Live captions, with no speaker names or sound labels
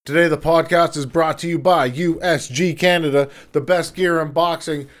Today the podcast is brought to you by USG Canada, the best gear in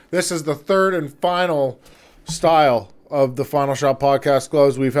boxing. This is the third and final style of the Final Shot podcast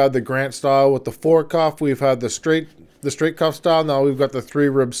gloves. We've had the Grant style with the 4 cuff. We've had the straight cuff style. Now we've got the 3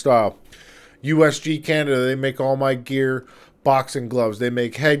 rib style. USG Canada, they make all my gear, boxing gloves. They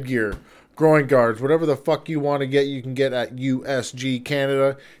make headgear, groin guards, whatever the fuck you want to get, you can get at USG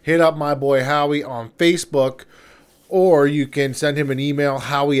Canada. Hit up my boy Howie on Facebook. Or you can send him an email,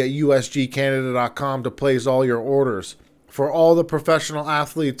 howie@usgcanada.com, to place all your orders. For all the professional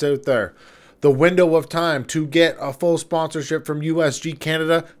athletes out there, the window of time to get a full sponsorship from USG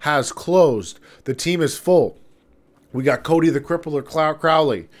Canada has closed. The team is full. We got Cody the Crippler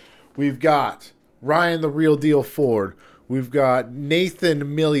Crowley. We've got Ryan the Real Deal Ford. We've got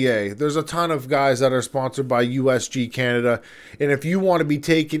Nathan Millier. There's a ton of guys that are sponsored by USG Canada. And if you want to be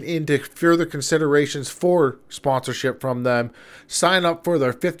taken into further considerations for sponsorship from them, sign up for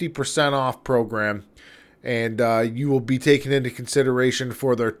their 50% off program. And you will be taken into consideration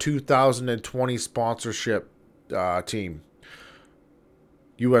for their 2020 sponsorship team.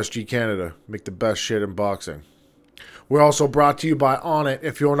 USG Canada. Make the best shit in boxing. We're also brought to you by Onnit.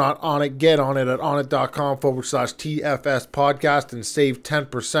 If you're not on it, get on it at onnit.com/TFS podcast and save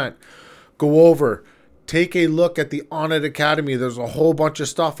 10%. Go over, take a look at the Onnit Academy. There's a whole bunch of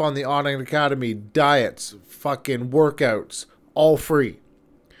stuff on the Onnit Academy. Diets, fucking workouts, all free.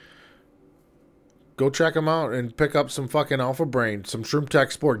 Go check them out and pick up some fucking Alpha Brain, some Shroom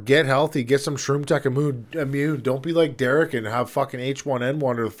Tech Sport. Get healthy. Get some Shroom Tech immune. Don't be like Derek and have fucking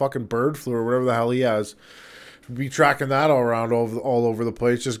H1N1 or the fucking bird flu or whatever the hell he has. Be tracking that all around all over the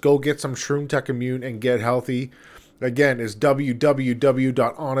place. Just go get some Shroom Tech Immune and get healthy. Again, it's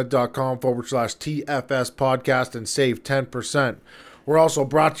www.onnit.com/TFS podcast and save 10%. We're also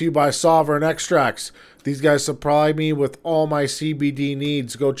brought to you by Sovereign Extracts. These guys supply me with all my CBD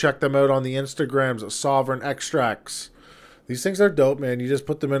needs. Go check them out on the Instagrams at Sovereign Extracts. These things are dope, man. You just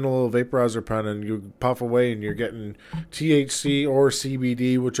put them in a little vaporizer pen and you puff away and you're getting THC or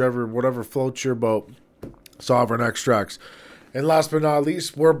CBD, whatever floats your boat. Sovereign Extracts. And last but not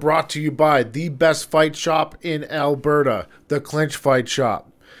least, we're brought to you by the best fight shop in Alberta, the Clinch Fight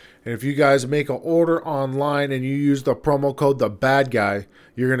Shop. And if you guys make an order online and you use the promo code The Bad Guy,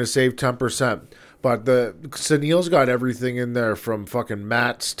 you're going to save 10%. But the Sunil's got everything in there, from fucking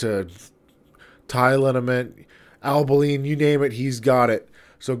mats to tie liniment, albaline, you name it, he's got it.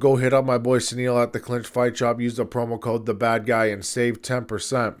 So go hit up my boy Sunil at the Clinch Fight Shop, use the promo code The Bad Guy and save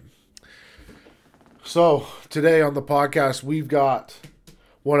 10%. So, today on the podcast, we've got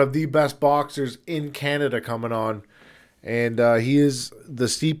one of the best boxers in Canada coming on. And he is the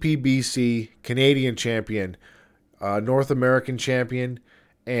CPBC Canadian champion, North American champion,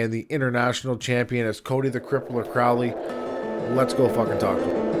 and the international champion. It's Cody the Crippler Crowley. Let's go fucking talk to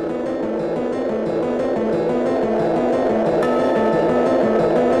him.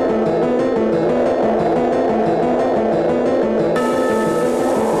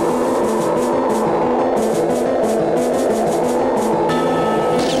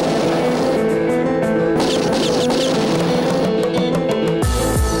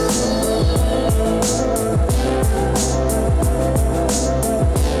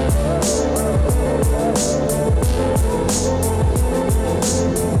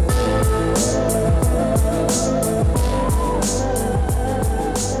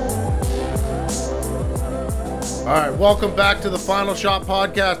 Welcome back to the Final Shot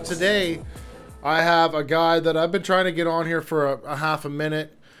podcast. Today, I have a guy that I've been trying to get on here for a half a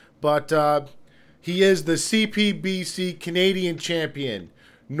minute, but he is the CPBC Canadian champion,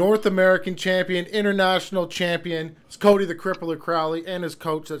 North American champion, international champion. It's Cody the Crippler Crowley, and his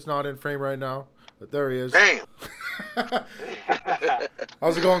coach that's not in frame right now, but there he is. Damn.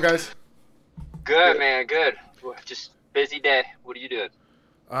 How's it going, guys? Good, man, good. Just busy day. What are you doing?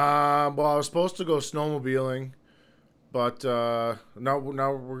 Well, I was supposed to go snowmobiling. But now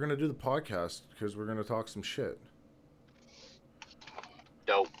we're going to do the podcast because we're going to talk some shit.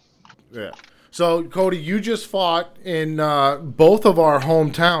 Dope. Yeah. So, Cody, you just fought in both of our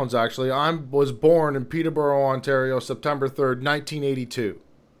hometowns, actually. I was born in Peterborough, Ontario, September 3rd, 1982.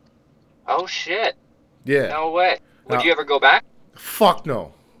 Oh, shit. Yeah. No way. Would you ever go back? Fuck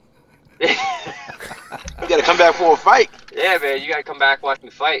no. You got to come back for a fight. Yeah, man, you got to come back, watch me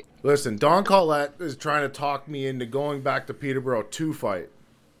fight. Listen, Don Collette is trying to talk me into going back to Peterborough to fight.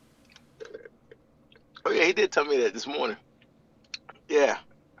 Oh, yeah, he did tell me that this morning. Yeah.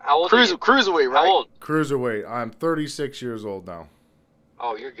 How old are you? Cruiserweight, right? How old? Cruiserweight. I'm 36 years old now.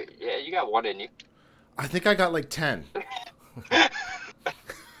 Oh, you're good. Yeah, you got one in you. I think I got like 10.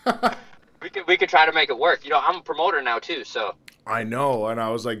 We could try to make it work. You know, I'm a promoter now too, so. I know, and I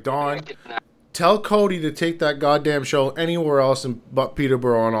was like, Don, tell Cody to take that goddamn show anywhere else but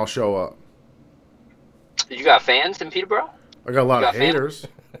Peterborough, and I'll show up. You got fans in Peterborough? I got a lot of fans? haters.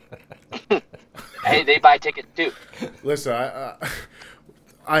 Hey, they buy tickets too. Listen,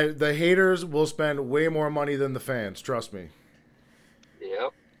 the haters will spend way more money than the fans. Trust me.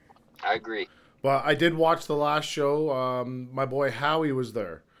 Yep, I agree. But I did watch the last show. My boy Howie was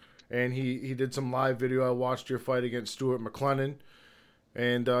there, and he did some live video. I watched your fight against Stuart McLennan,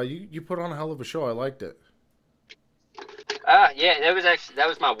 and you put on a hell of a show. I liked it. Yeah, that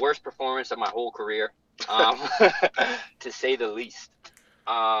was my worst performance of my whole career, to say the least.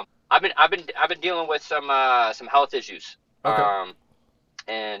 I've been dealing with some health issues. Okay.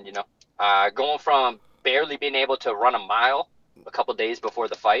 And going from barely being able to run a mile a couple days before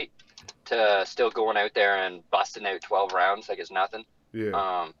the fight to still going out there and busting out 12 rounds like it's nothing.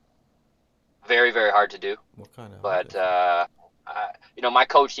 Yeah. Very, very hard to do. What kind of? But my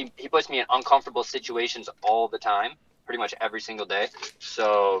coach, he puts me in uncomfortable situations all the time, pretty much every single day.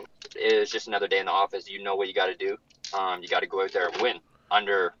 So it's just another day in the office. You know what you got to do. You got to go out there and win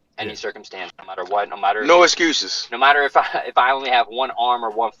under any circumstance, no matter what, no excuses. No matter if I only have one arm or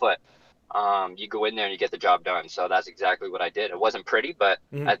one foot, you go in there and you get the job done. So that's exactly what I did. It wasn't pretty, but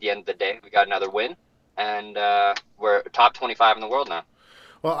at the end of the day, we got another win, and we're top 25 in the world now.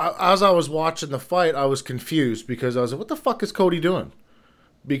 Well, as I was watching the fight, I was confused because I was like, what the fuck is Cody doing?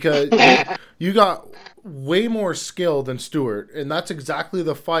 Because you got way more skill than Stuart, and that's exactly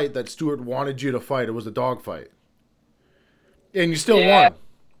the fight that Stuart wanted you to fight. It was a dog fight. And you still won.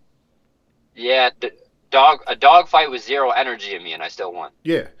 Yeah, a dog fight with zero energy in me, and I still won.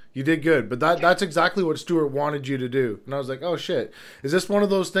 Yeah, you did good. But that's exactly what Stuart wanted you to do. And I was like, oh, shit. Is this one of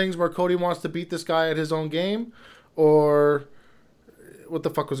those things where Cody wants to beat this guy at his own game? Or what the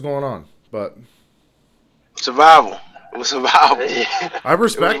fuck was going on? But survival. It was survival. I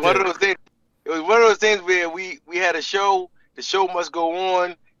respect it. It was one of those things where we had a show. The show must go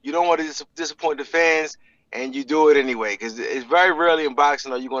on. You don't want to disappoint the fans. And you do it anyway, because it's very rarely in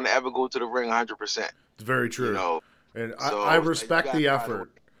boxing are you going to ever go to the ring 100%. It's very true. You know, and so I respect the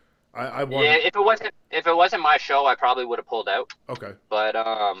effort. I want. Yeah, if it wasn't my show, I probably would have pulled out. Okay. But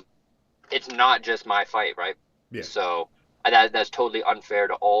it's not just my fight, right? Yeah. So that's totally unfair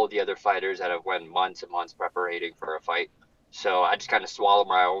to all the other fighters that have went months and months preparing for a fight. So I just kind of swallow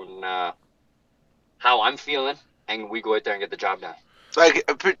my own how I'm feeling, and we go out there and get the job done. Like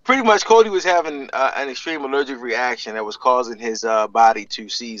pretty much, Cody was having an extreme allergic reaction that was causing his body to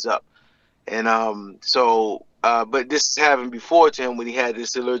seize up, and but this happened before to him when he had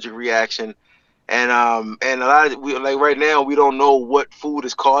this allergic reaction, and a lot of like right now we don't know what food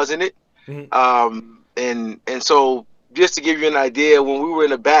is causing it, and so just to give you an idea, when we were in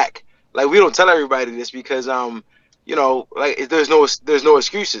the back, like we don't tell everybody this because like there's no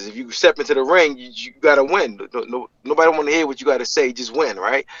excuses. If you step into the ring, you gotta win. Nobody want to hear what you gotta say. Just win,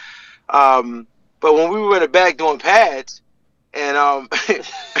 right? But when we were in the back doing pads, and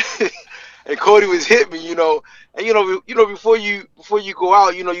and Cody was hitting me, and before you go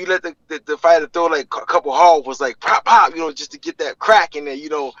out, you let the fighter throw like a couple hard was like pop pop, just to get that crack in there,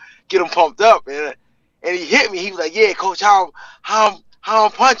 get him pumped up, and he hit me. He was like, "Yeah, coach, how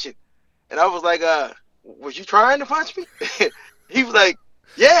I'm punching," and I was like, was you trying to punch me? He was like,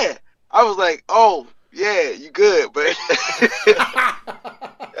 yeah. I was like, oh, yeah, you good, but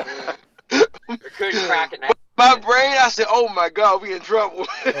my brain, I said, oh my God, we in trouble.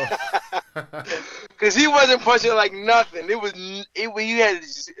 Because he wasn't punching like nothing. You had,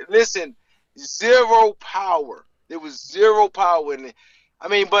 listen, zero power. There was zero power in it. I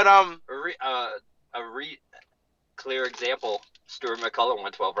mean, but clear example. Stuart McCullough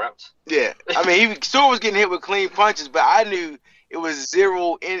won 12 rounds. Yeah, I mean, Stuart was getting hit with clean punches, but I knew it was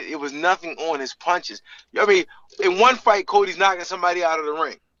zero. It was nothing on his punches. I mean, in one fight, Cody's knocking somebody out of the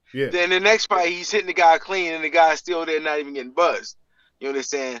ring. Yeah. Then the next fight, he's hitting the guy clean, and the guy's still there, not even getting buzzed. You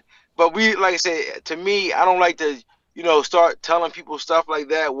understand? But like I said, to me, I don't like to, start telling people stuff like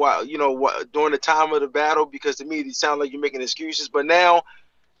that while, during the time of the battle, because to me, it sounds like you're making excuses. But now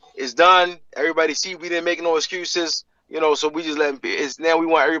it's done. Everybody see we didn't make no excuses. So we just let him be. Now we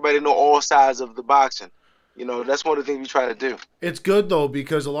want everybody to know all sides of the boxing. That's one of the things we try to do. It's good, though,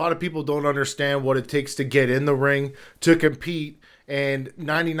 because a lot of people don't understand what it takes to get in the ring, to compete, and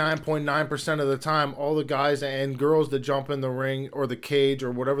 99.9% of the time, all the guys and girls that jump in the ring or the cage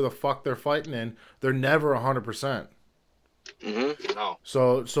or whatever the fuck they're fighting in, they're never 100%. Mm-hmm. No.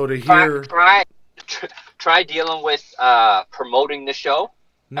 So to hear... Try dealing with promoting the show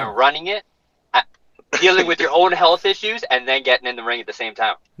and running it. Dealing with your own health issues and then getting in the ring at the same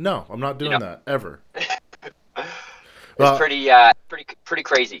time. No, I'm not doing that ever. It's Well, pretty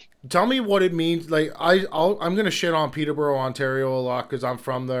crazy. tell me what it means. Like I'm gonna shit on Peterborough, Ontario a lot because I'm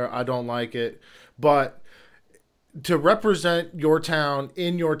from there. I don't like it, but to represent your town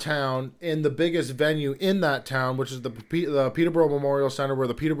in the biggest venue in that town, which is the Peterborough Memorial Center where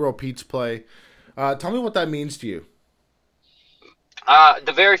the Peterborough Petes play. Tell me what that means to you.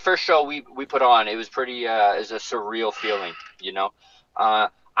 The very first show we put on, it was pretty, it was a surreal feeling, you know.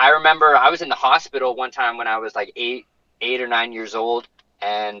 I remember I was in the hospital one time when I was like 8 or 9 years old,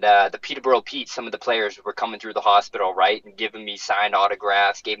 and the Peterborough Pete, some of the players were coming through the hospital, right, and giving me signed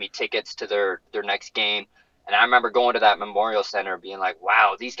autographs, gave me tickets to their next game, and I remember going to that Memorial Center being like,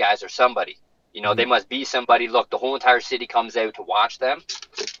 wow, these guys are somebody. You know, they must be somebody. Look, the whole entire city comes out to watch them.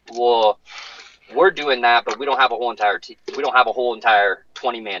 Well, we're doing that, but we don't have a whole entire team. We don't have a whole entire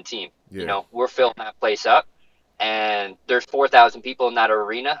 20-man team. Yeah. You know, we're filling that place up, and there's 4,000 people in that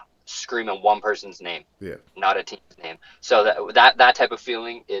arena screaming one person's name, Yeah. not a team's name. So that type of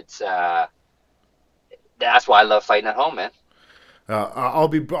feeling, it's that's why I love fighting at home, man. I'll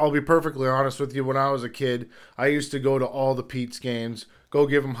be perfectly honest with you. When I was a kid, I used to go to all the Pete's games, go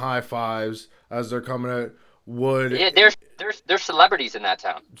give them high fives as they're coming out. Yeah, there's celebrities in that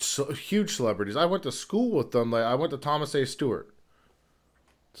town. So, huge celebrities. I went to school with them. Like I went to Thomas A. Stewart,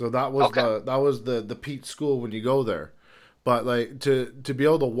 so that was the Pete school when you go there. But like to be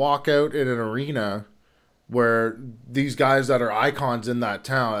able to walk out in an arena where these guys that are icons in that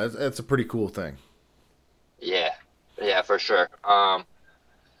town, it's a pretty cool thing. Yeah, for sure.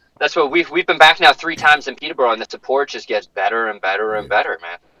 That's what we've been back now 3 times in Peterborough, and the support just gets better and better and better,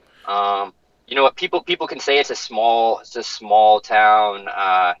 man. You know what? People can say it's a small town.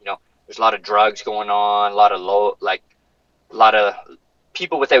 You know, there's a lot of drugs going on, a lot of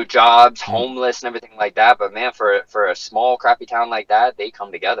people without jobs, homeless, and everything like that. But man, for a small crappy town like that, they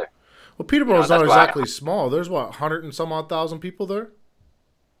come together. Well, Peterborough's not exactly small. There's 100 and some odd thousand people there.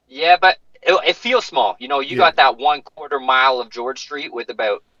 Yeah, but it feels small. You know, you got that 1/4 mile of George Street with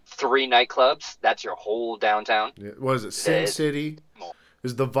about 3 nightclubs. That's your whole downtown. Yeah. What is it? Sin City?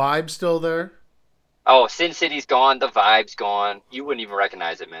 Is the vibe still there? Oh, Sin City's gone. The vibe's gone. You wouldn't even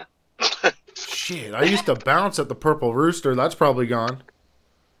recognize it, man. Shit, I used to bounce at the Purple Rooster. That's probably gone.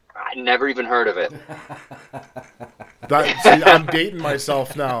 I never even heard of it. See, I'm dating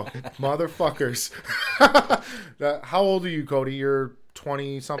myself now. Motherfuckers. How old are you, Cody? You're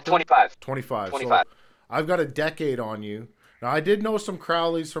 20-something? 25. 25. 25. So I've got a decade on you. Now, I did know some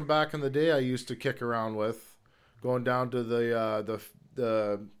Crowleys from back in the day I used to kick around with, going down to the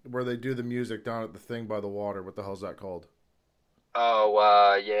where they do the music down at the thing by the water. What the hell's that called?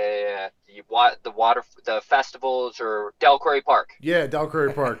 Oh, yeah. The festivals or Delcroix Park. Yeah,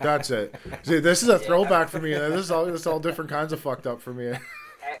 Delcroix Park. That's it. See, this is a throwback for me. This is all different kinds of fucked up for me.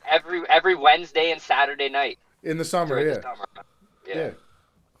 Every Wednesday and Saturday night. In the summer, yeah.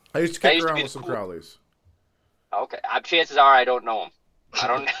 I used to kick around with some Crowleys. Okay, chances are I don't know them.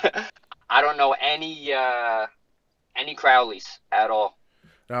 I don't know any Crowleys at all.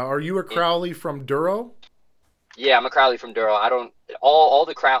 Now, are you a Crowley from Duro? Yeah, I'm a Crowley from Duro. I don't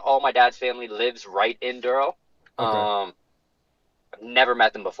all my dad's family lives right in Duro. Okay. I've never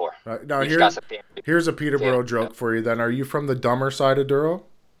met them before. Now here's a Peterborough joke for you. Then, are you from the dumber side of Duro?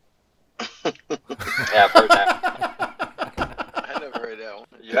 Yeah, I've heard that. I never heard that one.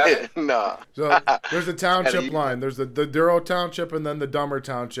 You haven't? Nah. So there's a township line. There's the Duro township and then the dumber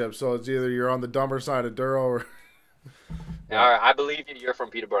township. So it's either you're on the dumber side of Duro or. All right, I believe you're from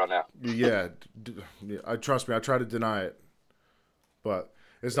Peterborough now. Yeah, trust me. I try to deny it, but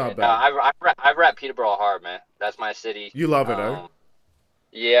it's not bad. I rep Peterborough hard, man. That's my city. You love it, eh?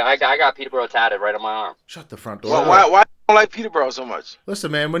 Yeah, I got Peterborough tatted right on my arm. Shut the front door. Well, why do you like Peterborough so much? Listen,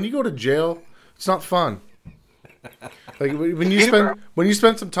 man. When you go to jail, it's not fun. Like when you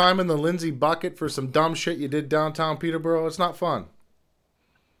spend some time in the Lindsay bucket for some dumb shit you did downtown Peterborough, it's not fun.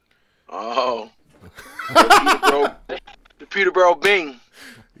 Oh. The Peterborough Bing.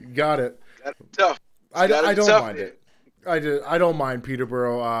 Got it. That's tough. I don't mind it. I don't mind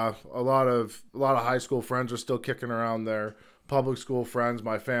Peterborough. A lot of high school friends are still kicking around there. Public school friends.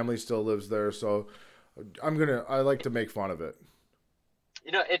 My family still lives there, so I like to make fun of it.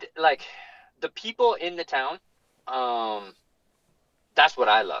 You know, the people in the town. That's what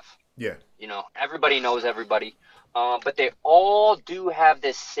I love. Yeah. You know, everybody knows everybody. But they all do have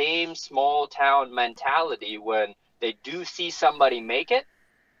this same small town mentality. When they do see somebody make it,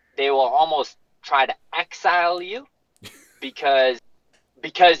 they will almost try to exile you because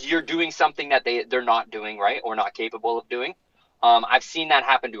you're doing something that they're not doing, right, or not capable of doing. I've seen that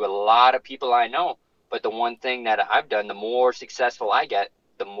happen to a lot of people I know. But the one thing that I've done, the more successful I get,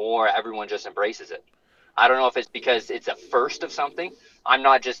 the more everyone just embraces it. I don't know if it's because it's a first of something. I'm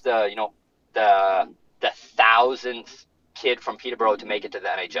not just the thousandth kid from Peterborough to make it to the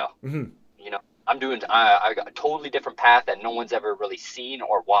NHL. Mm-hmm. You know, I got a totally different path that no one's ever really seen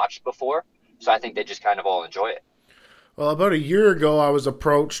or watched before. So I think they just kind of all enjoy it. Well, about a year ago, I was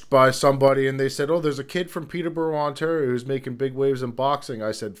approached by somebody, and they said, "Oh, there's a kid from Peterborough, Ontario, who's making big waves in boxing."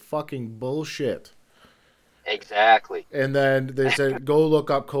 I said, "Fucking bullshit." Exactly. And then they said, "Go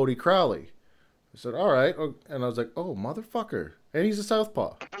look up Cody Crowley." I said, "All right," and I was like, "Oh, motherfucker!" And he's a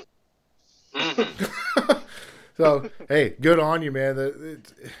southpaw. Mm-hmm. So, hey, good on you, man.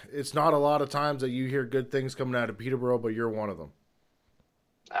 It's not a lot of times that you hear good things coming out of Peterborough, but you're one of them.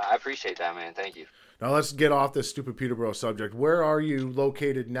 I appreciate that, man. Thank you. Now let's get off this stupid Peterborough subject. Where are you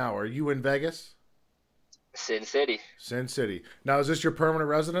located now? Are you in Vegas? Sin City. Sin City. Now, is this your permanent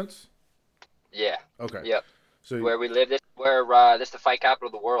residence? Yeah. Okay. Yep. So Where we live, this is the fight capital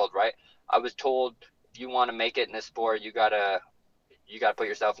of the world, right? I was told if you want to make it in this sport, you gotta put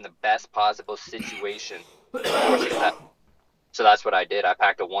yourself in the best possible situation for success. So that's what I did. I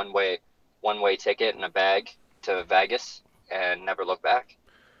packed a one-way ticket in a bag to Vegas and never looked back.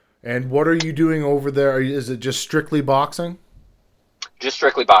 And what are you doing over there? Is it just strictly boxing? Just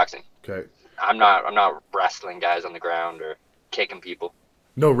strictly boxing. Okay. I'm not wrestling guys on the ground or kicking people.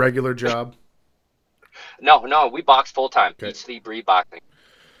 No regular job? No, we box full time. Okay. Eat, sleep, breathe boxing.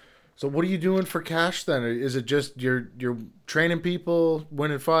 So what are you doing for cash then? Is it just you're training people,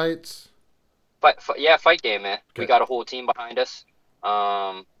 winning fights? Fight game, man. Okay. We got a whole team behind us.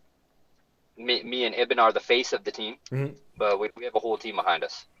 Me and Ibn are the face of the team, but we have a whole team behind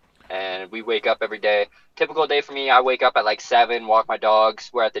us. And we wake up every day. Typical day for me, I wake up at like 7, walk my dogs.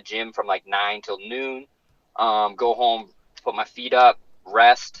 We're at the gym from like 9 till noon. Go home, put my feet up,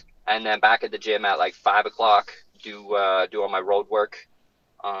 rest, and then back at the gym at like 5 o'clock. Do all my road work,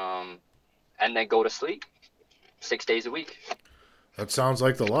 and then go to sleep 6 days a week. That sounds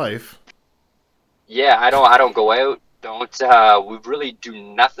like the life. Yeah, I don't go out. We really do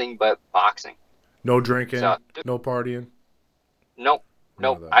nothing but boxing. No drinking, no partying. Nope.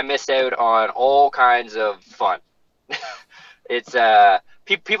 I missed out on all kinds of fun. It's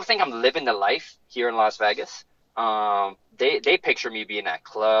people think I'm living the life here in Las Vegas. They picture me being at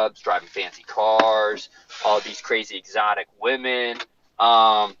clubs, driving fancy cars, all these crazy exotic women.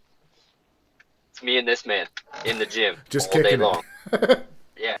 It's me and this man in the gym Just all day kicking long. it.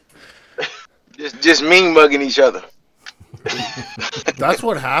 Yeah. Just mean mugging each other. That's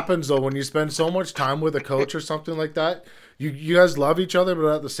what happens though when you spend so much time with a coach or something like that. You guys love each other,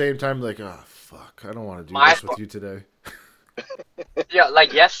 but at the same time, like, oh fuck, I don't want to do this with you today. Yeah,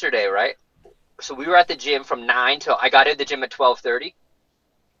 like yesterday, right? So we were at the gym from 9 till I got at the gym at 12:30.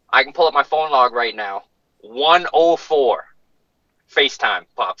 I can pull up my phone log right now. 1:04. FaceTime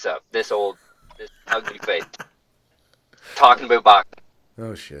pops up. This ugly face. Talking about boxing.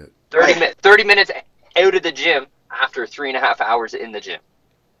 Oh shit. 30 minutes out of the gym after 3.5 hours in the gym.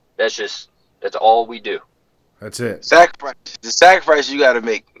 That's all we do. That's it. Sacrifice. The sacrifice you got to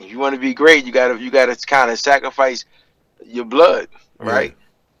make. If you want to be great, you got to kind of sacrifice your blood, right?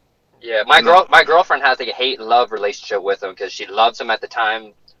 Yeah, my girlfriend has like a hate and love relationship with him because she loves him at the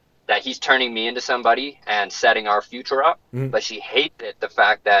time that he's turning me into somebody and setting our future up. But she hates it, the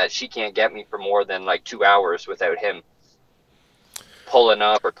fact that she can't get me for more than like 2 hours without him pulling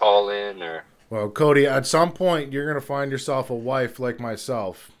up or calling or. Well, Cody, at some point you're gonna find yourself a wife like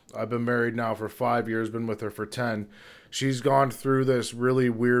myself. I've been married now for 5 years, been with her for 10. She's gone through this really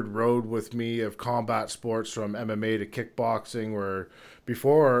weird road with me of combat sports from MMA to kickboxing, where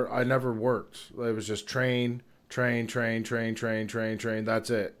before I never worked. It was just train. That's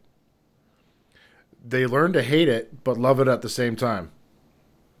it. They learn to hate it, but love it at the same time.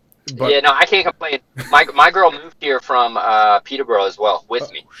 Yeah, no, I can't complain. My girl moved here from Peterborough as well with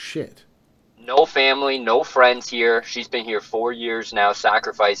me. Shit. No family, no friends here. She's been here 4 years now,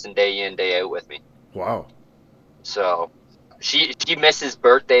 sacrificing day in, day out with me. Wow. So she misses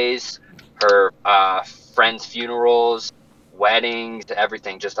birthdays, her friends' funerals, weddings,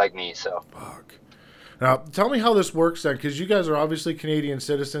 everything, just like me. So. Fuck. Now, tell me how this works then, because you guys are obviously Canadian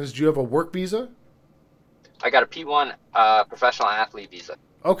citizens. Do you have a work visa? I got a P1 professional athlete visa.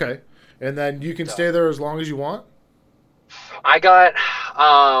 Okay. And then you can stay there as long as you want? I got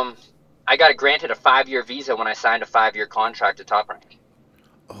it granted a 5-year visa when I signed a 5-year contract to Top Rank.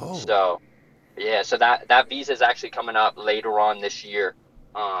 Oh. So, yeah, so that visa is actually coming up later on this year.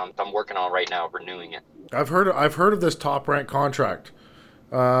 I'm working on right now, renewing it. I've heard of this Top Rank contract.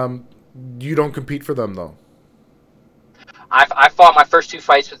 You don't compete for them though. I fought my first 2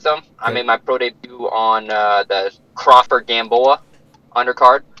 fights with them. Okay. I Okay. made my pro debut on the Crawford Gamboa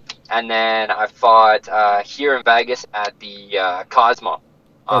undercard, and then I fought here in Vegas at the Cosmo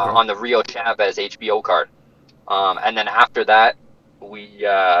on the Rio Chavez HBO card. And then after that,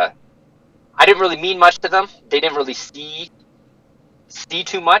 I didn't really mean much to them. They didn't really see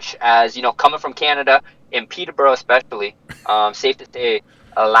too much, as coming from Canada, in Peterborough especially. Safe to say,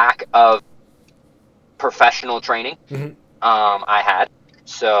 a lack of professional training. I had.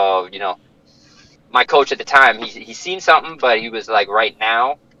 So my coach at the time, he's seen something, but he was like, right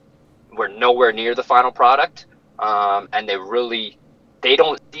now we're nowhere near the final product, and they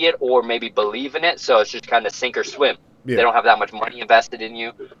don't see it or maybe believe in it, so it's just kind of sink or swim. They don't have that much money invested in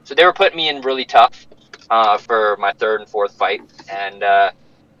you, so they were putting me in really tough for my third and fourth fight, and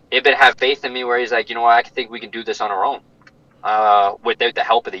Ibn had faith in me where he's like, you know what, I think we can do this on our own without the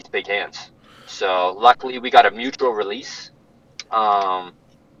help of these big hands. So luckily we got a mutual release,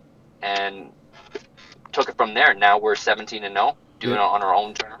 and took it from there. Now we're 17-0, doing it on our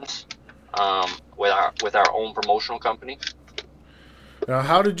own terms, with our own promotional company. Now,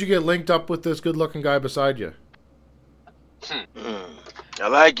 how did you get linked up with this good-looking guy beside you? I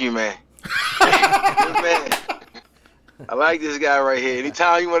like you, man. Good man. I like this guy right here.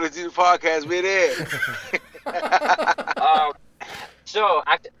 Anytime you want to do the podcast, we're there. So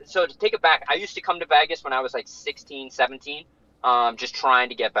to take it back, I used to come to Vegas when I was like 16, 17, just trying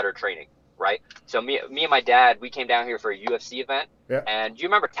to get better training, right? So me and my dad, we came down here for a UFC event. Yeah. And do you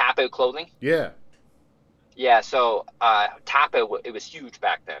remember Tap Out Clothing? Yeah. Yeah, so Tap Out, it was huge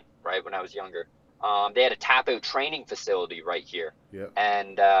back then, right, when I was younger. They had a Tap Out training facility right here. Yeah.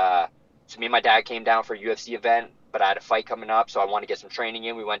 And so me and my dad came down for a UFC event, but I had a fight coming up, so I wanted to get some training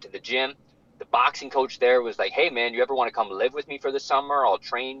in. We went to the gym. The boxing coach there was like, hey, man, you ever want to come live with me for the summer? I'll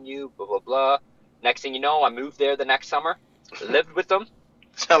train you, blah, blah, blah. Next thing you know, I moved there the next summer, lived with them.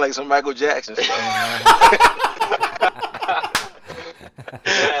 Sound like some Michael Jackson stuff.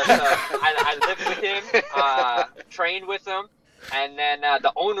 I lived with him, trained with him, and then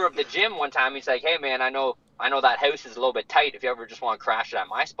the owner of the gym one time, he's like, hey, man, I know that house is a little bit tight. If you ever just want to crash it at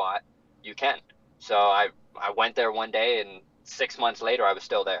my spot, you can. So I went there one day, and 6 months later, I was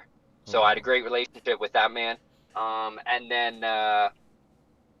still there. So I had a great relationship with that man. And then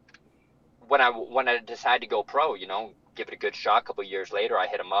when I decided to go pro, give it a good shot, a couple of years later, I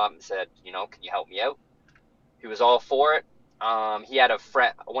hit him up and said, can you help me out? He was all for it. He had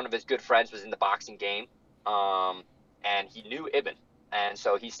one of his good friends was in the boxing game, and he knew Ibn. And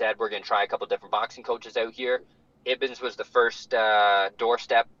so he said, we're going to try a couple different boxing coaches out here. Ibn's was the first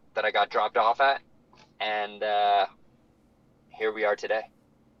doorstep that I got dropped off at. And here we are today.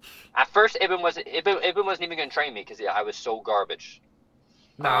 At first, Ibn wasn't even going to train me because I was so garbage.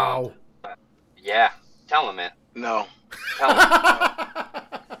 No. Yeah. Tell him, man. No. Tell him.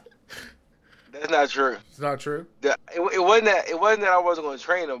 That's not true. It's not true? It wasn't that I wasn't going to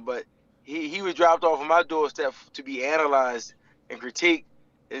train him, but he was dropped off on my doorstep to be analyzed and critiqued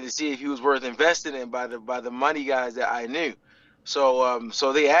and to see if he was worth investing in by the money guys that I knew.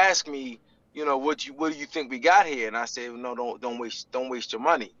 So they asked me, what do you think we got here? And I said, no, don't waste your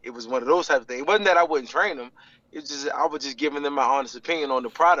money. It was one of those type of things. It wasn't that I wouldn't train them. It's just I was just giving them my honest opinion on the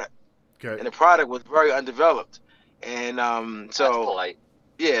product. Okay. And the product was very undeveloped. And That's polite.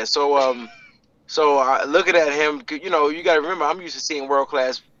 Yeah, so looking at him, you got to remember, I'm used to seeing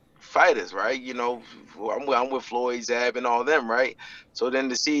world-class fighters, right? I'm with Floyd, Zab, and all them, right? So then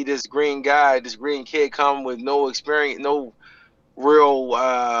to see this green kid come with no experience, no real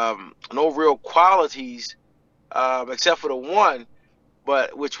qualities, except for the one,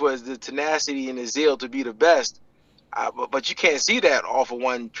 which was the tenacity and the zeal to be the best. But you can't see that off of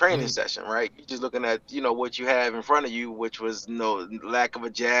one training session, right? You're just looking at, what you have in front of you, which was lack of a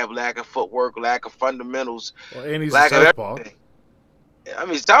jab, lack of footwork, lack of fundamentals. Well, and he's lack a southpaw. of everything. I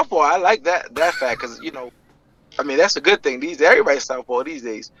mean, southpaw, I like that fact because, that's a good thing. Everybody's southpaw these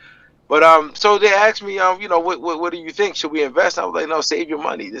days. But so they asked me, what do you think? Should we invest? I was like, no, save your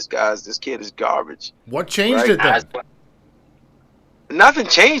money. This kid is garbage. What changed it then? Nothing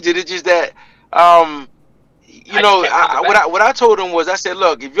changed it. It's just that, what I told him was, I said,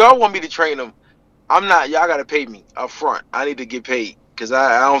 look, if y'all want me to train him, y'all got to pay me up front. I need to get paid because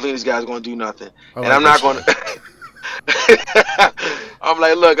I don't think this guy's going to do nothing. And I'm not going to. I'm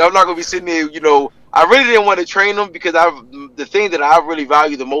like, look, I'm not going to be sitting there, I really didn't want to train him because the thing that I really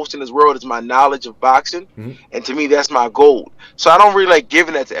value the most in this world is my knowledge of boxing. Mm-hmm. And to me, that's my gold. So I don't really like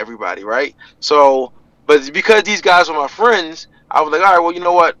giving that to everybody, right? So, but because these guys are my friends, I was like, all right, well, you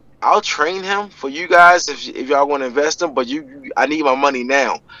know what? I'll train him for you guys if y'all want to invest him, but I need my money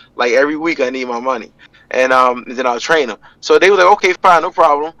now. Like every week I need my money. And then I'll train him. So they were like, okay, fine, no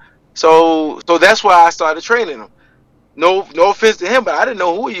problem. So that's why I started training him. no offense to him, but I didn't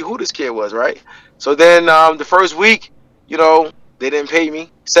know who this kid was, right? So then the first week, they didn't pay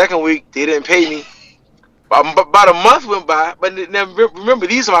me. Second week, they didn't pay me. About a month went by, but then remember,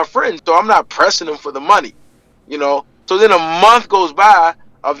 these are my friends, so I'm not pressing them for the money, So then a month goes by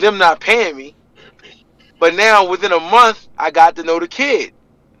of them not paying me, but now within a month, I got to know the kid.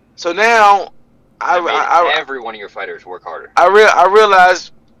 So now, That made every one of your fighters work harder. I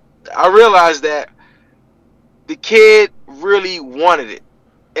realized that the kid really wanted it,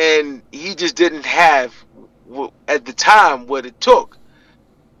 and he just didn't have at the time what it took.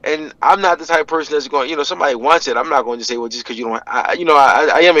 And I'm not the type of person that's going, somebody wants it. I'm not going to say, well, just because you don't. I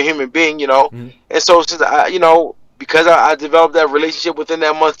am a human being, Mm-hmm. And so since because I developed that relationship within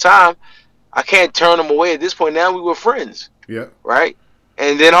that month time, I can't turn him away. At this point, now we were friends. Yeah. Right.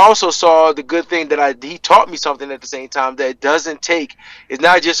 And then I also saw the good thing that he taught me something at the same time that it doesn't take. It's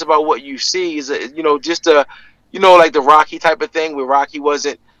not just about what you see. Is just a, like the Rocky type of thing where Rocky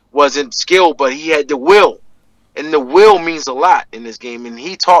wasn't skilled, but he had the will. And the will means a lot in this game. And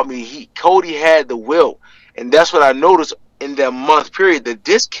he taught me, Cody had the will. And that's what I noticed in that month period, that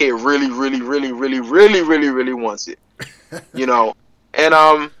this kid really, really, really, really, really, really, really wants it.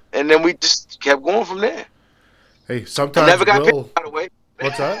 And then we just kept going from there. Hey, sometimes I never got paid, by the way.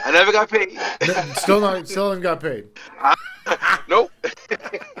 What's that? I never got paid. Still haven't got paid. Nope.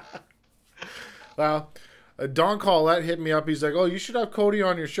 Well, Don Collette hit me up. He's like, "Oh, you should have Cody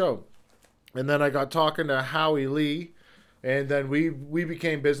on your show." And then I got talking to Howie Lee, and then we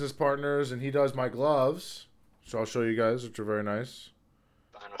became business partners, and he does my gloves. So I'll show you guys, which are very nice.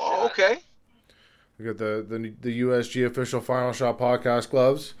 Oh, okay. We got the USG official Final Shot podcast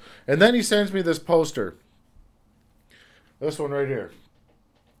gloves. And then he sends me this poster. This one right here.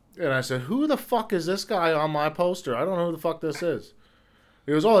 And I said, who the fuck is this guy on my poster? I don't know who the fuck this is.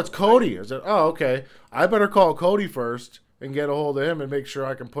 He goes, oh, it's Cody. I said, oh, okay. I better call Cody first and get a hold of him and make sure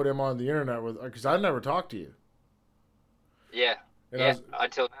I can put him on the internet because I've never talked to you. Yeah.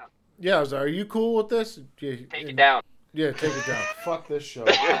 Until now. Yeah, I was like, are you cool with this? Take it down. Yeah, take it down. Fuck this show.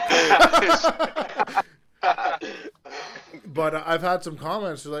 But I've had some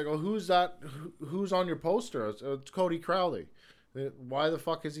comments. They're like, oh, who's that? Who's on your poster? It's Cody Crowley. Why the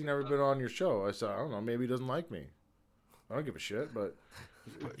fuck has he never been on your show? I said, I don't know. Maybe he doesn't like me. I don't give a shit, but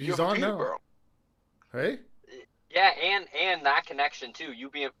he's on now. Peterborough. Hey? Yeah, and that connection, too. You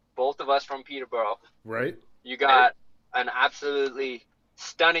being both of us from Peterborough. Right. You got an absolutely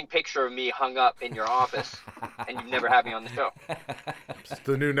stunning picture of me hung up in your office, and you've never had me on the show. It's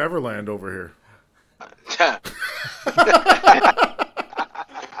the new Neverland over here.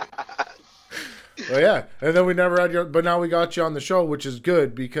 Well, yeah, and then we never had you, but now we got you on the show, which is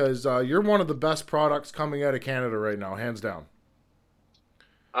good because you're one of the best products coming out of Canada right now, hands down.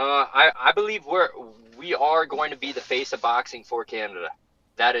 I believe we are going to be the face of boxing for Canada.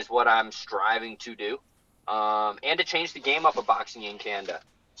 That is what I'm striving to do, and to change the game up of boxing in Canada.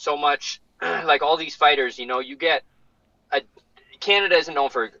 So much, like all these fighters, you get Canada isn't known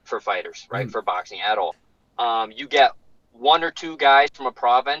for fighters, right? For boxing at all. You get one or two guys from a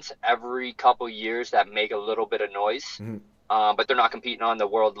province every couple years that make a little bit of noise, but they're not competing on the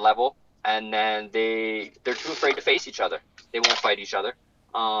world level. And then they're too afraid to face each other. They won't fight each other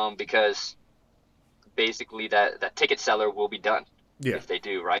because basically that ticket seller will be done if they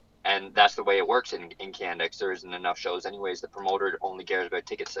do, right? And that's the way it works in Canada because there isn't enough shows anyways. The promoter only cares about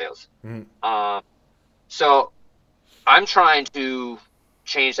ticket sales. So I'm trying to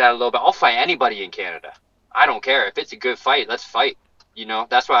change that a little bit. I'll fight anybody in Canada. I don't care. If it's a good fight, let's fight.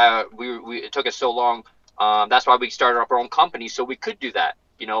 That's why it took us so long. That's why we started up our own company so we could do that.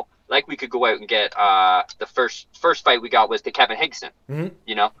 Like we could go out and get the first fight we got was the Kevin Higson.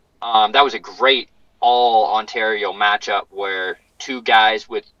 That was a great all Ontario matchup where two guys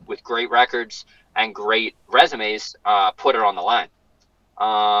with great records and great resumes put it on the line.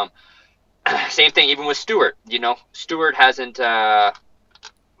 Same thing even with Stewart. Stewart hasn't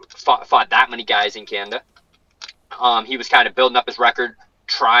fought that many guys in Canada. He was kind of building up his record,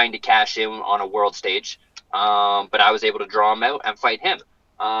 trying to cash in on a world stage. But I was able to draw him out and fight him.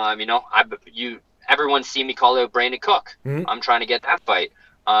 Everyone's seen me call out Brandon Cook. I'm trying to get that fight.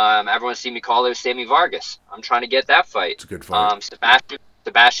 Everyone's seen me call out Sammy Vargas. I'm trying to get that fight. It's a good fight.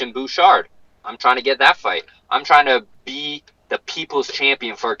 Sebastian Bouchard. I'm trying to get that fight. I'm trying to be the people's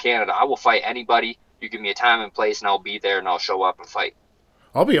champion for Canada. I will fight anybody. You give me a time and place, and I'll be there, and I'll show up and fight.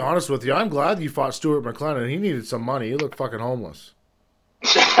 I'll be honest with you. I'm glad you fought Stuart McLennan. He needed some money. He looked fucking homeless.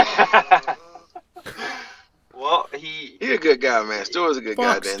 Well, he's a good guy, man. Stuart's a good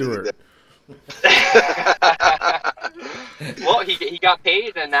guy. Stuart. Well, he got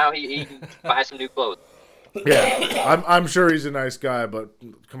paid, and now he can buy some new clothes. Yeah, I'm sure he's a nice guy, but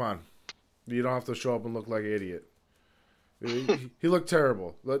come on, you don't have to show up and look like an idiot. He looked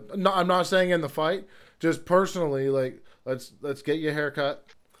terrible. No, I'm not saying in the fight. Just personally, like let's get your hair cut.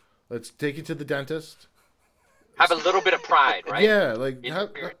 Let's take you to the dentist. Have a little bit of pride, right? Yeah, like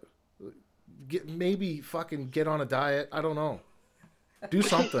maybe fucking get on a diet. I don't know. Do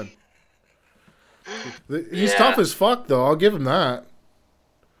something. He's tough as fuck, though. I'll give him that.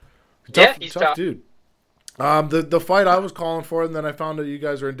 He's tough. Dude. The fight I was calling for, and then I found out you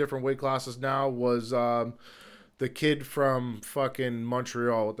guys are in different weight classes now, was the kid from fucking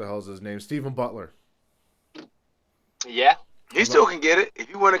Montreal. What the hell is his name? Stephen Butler. Yeah. He still can get it. If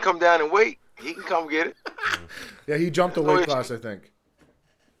you want to come down and wait, he can come get it. Yeah, he jumped a weight class, I think.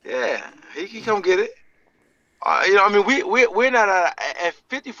 Yeah, he can come get it. I mean, we're not at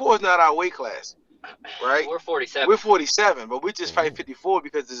 54 is not our weight class, right? We're 47. We're 47, but we just fight 54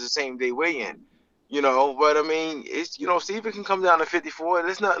 because it's the same day weigh-in. But I mean, it's Steven can come down to 54.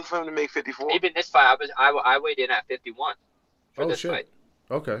 There's nothing for him to make 54. Even this fight, I weighed in at 51 for this fight.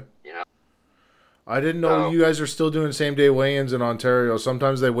 Okay. I didn't know you guys are still doing same day weigh-ins in Ontario.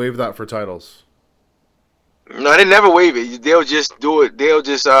 Sometimes they waive that for titles. No, they never waive it. They'll just do it. They'll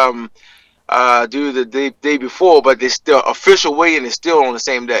just do the day before, but they still official weigh-in is still on the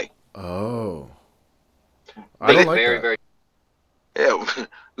same day. Oh. I don't like that. Very. Yeah,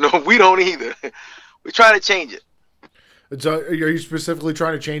 no, we don't either. We try to change it. Are you specifically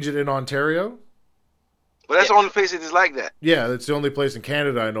trying to change it in Ontario? Well, that's the only place that is like that. Yeah, that's the only place in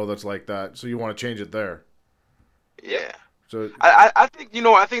Canada I know that's like that. So you want to change it there? Yeah. So I think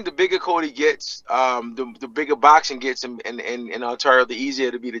I think the bigger Cody gets, the bigger boxing gets in Ontario, the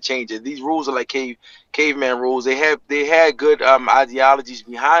easier to be to change it. These rules are like caveman rules. They had good ideologies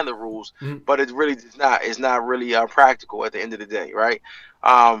behind the rules, but it really is not. It's not really practical at the end of the day, right?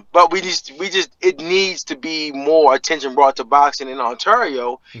 But it needs to be more attention brought to boxing in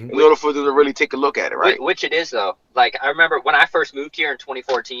Ontario in order for them to really take a look at it, right? Which it is, though. Like, I remember when I first moved here in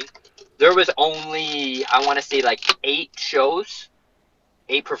 2014, there was only, I want to say, like 8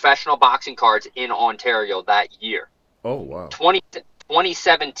 professional boxing cards in Ontario that year. Oh, wow.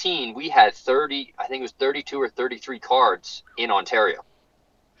 2017, we had 30, I think it was 32 or 33 cards in Ontario. Wow.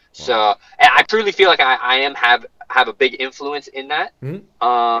 So, and I truly feel like I have a big influence in that.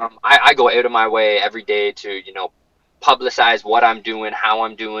 I go out of my way every day to, publicize what I'm doing, how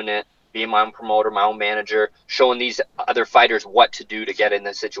I'm doing it, being my own promoter, my own manager, showing these other fighters what to do to get in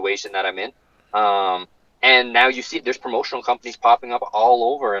the situation that I'm in. And now you see there's promotional companies popping up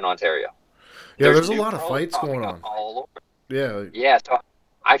all over in Ontario. Yeah, there's a lot of fights going on. All over. Yeah. Yeah, so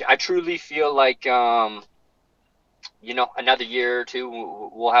I truly feel like, another year or two,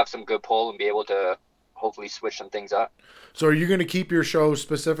 we'll have some good pull and be able to hopefully switch some things up. So are you going to keep your show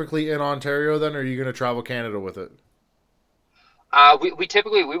specifically in Ontario then, or are you going to travel Canada with it? We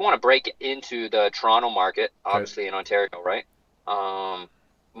typically want to break into the Toronto market, obviously in Ontario, right?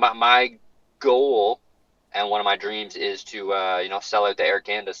 My goal and one of my dreams is to sell out the Air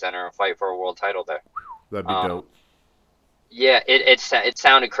Canada Center and fight for a world title there. That'd be dope. Yeah, it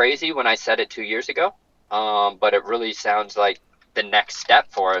sounded crazy when I said it 2 years ago, but it really sounds like the next step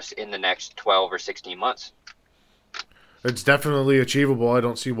for us in the next 12 or 16 months. It's definitely achievable. I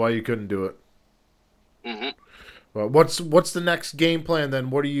don't see why you couldn't do it. Well, what's the next game plan then?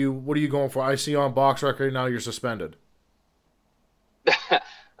 What are you going for? I see on Box Record now you're suspended.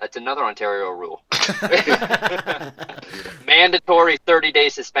 That's another Ontario rule. Mandatory 30-day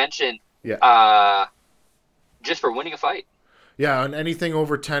suspension. Yeah. Just for winning a fight. Yeah, and anything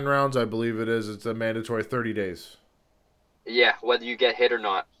over 10 rounds, I believe it's a mandatory 30 days. Yeah, whether you get hit or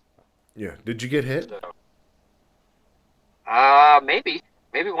not. Yeah. Did you get hit? So, maybe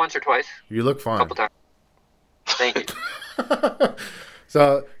once or twice. You look fine. A couple times. Thank you.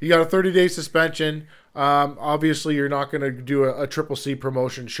 So you got a 30-day suspension. Obviously, you're not going to do a Triple C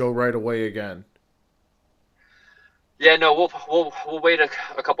promotion show right away again. Yeah, no, we'll wait a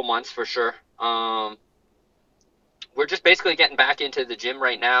couple months for sure. We're just basically getting back into the gym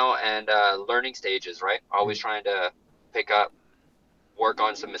right now and learning stages, right? Always trying to pick up, work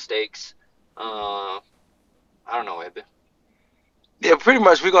on some mistakes. I don't know, Ib. Yeah, pretty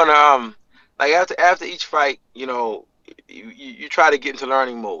much. We're gonna like after each fight, you try to get into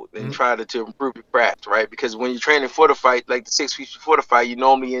learning mode and try to improve your craft, right? Because when you're training for the fight, like the 6 weeks before the fight, you're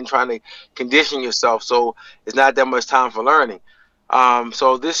normally in trying to condition yourself, so it's not that much time for learning.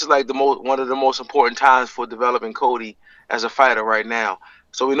 So this is like one of the most important times for developing Cody as a fighter right now.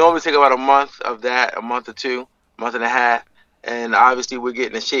 So we normally take about a month of that, a month or two, month and a half, and obviously we're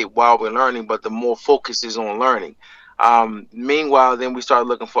getting in shape while we're learning, but the more focus is on learning. Meanwhile, then we start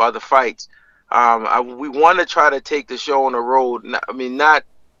looking for other fights. We want to try to take the show on the road. Not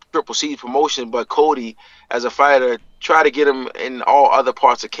Triple C's promotion, but Cody as a fighter. Try to get him in all other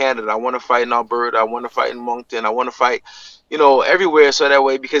parts of Canada. I want to fight in Alberta. I want to fight in Moncton. I want to fight, everywhere. So that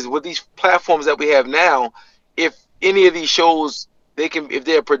way, because with these platforms that we have now, if any of these shows, if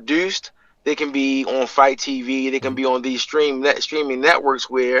they're produced, they can be on Fight TV. They can be on these streaming networks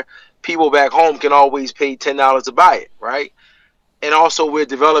where people back home can always pay $10 to buy it, right? And also we're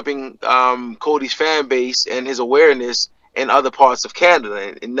developing Cody's fan base and his awareness in other parts of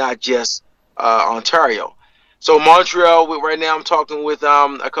Canada and not just Ontario. So Montreal, right now I'm talking with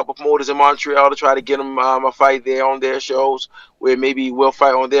a couple promoters in Montreal to try to get them a fight there on their shows, where maybe we'll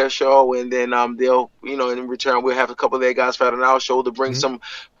fight on their show, and then they'll, in return we'll have a couple of their guys fight on our show to bring some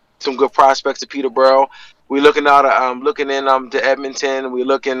good prospects to Peterborough. We're looking out looking in to Edmonton. We're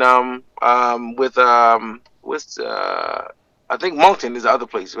looking with I think Moncton is the other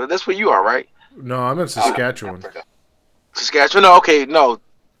place. But that's where you are, right? No, I'm in Saskatchewan. Saskatchewan? No, okay, no.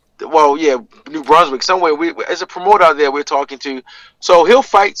 Well, yeah, New Brunswick. Somewhere. As a promoter out there we're talking to. So he'll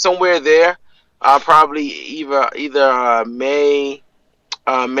fight somewhere there, probably either May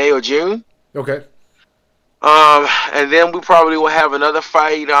or June. Okay. And then we probably will have another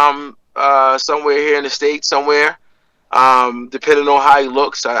fight somewhere here in the States somewhere. Depending on how he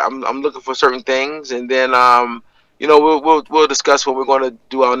looks. I'm looking for certain things, and then we'll discuss what we're going to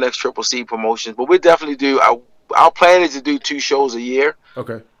do our next Triple C promotion. But we definitely do. Our plan is to do 2 shows a year.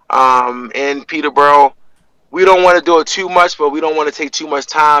 Okay. In Peterborough, we don't want to do it too much, but we don't want to take too much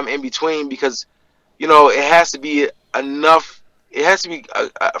time in between because, it has to be enough. It has to be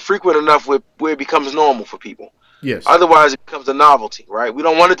frequent enough where it becomes normal for people. Yes. Otherwise, it becomes a novelty, right? We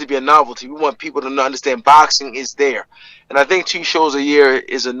don't want it to be a novelty. We want people to understand boxing is there, and I think 2 shows a year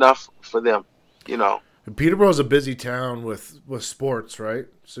is enough for them. And Peterborough's a busy town with sports, right?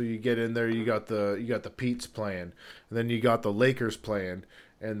 So you get in there, you got the Pete's playing, and then you got the Lakers playing,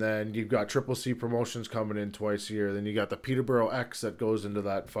 and then you've got Triple C Promotions coming in twice a year. Then you got the Peterborough X that goes into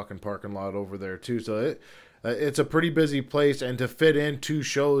that fucking parking lot over there too. So it's a pretty busy place, and to fit in 2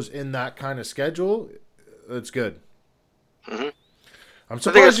 shows in that kind of schedule, it's good. Mm-hmm. I'm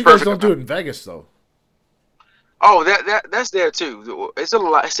surprised you guys don't do it in Vegas though. Oh, that's there too. It's a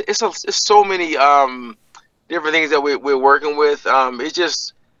lot. It's so many different things that we're working with.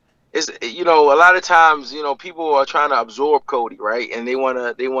 It's a lot of times people are trying to absorb Cody, right? And they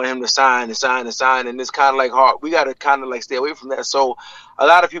want him to sign, and it's kind of like hard. We got to kind of like stay away from that. So a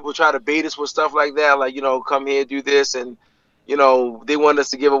lot of people try to bait us with stuff like that, like come here, do this, and they want us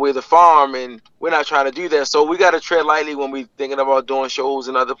to give away the farm, and we're not trying to do that. So we got to tread lightly when we're thinking about doing shows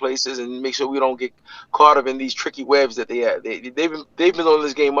in other places, and make sure we don't get caught up in these tricky webs that they have. They've been on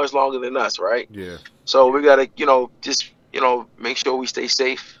this game much longer than us, right? Yeah. So we got to just make sure we stay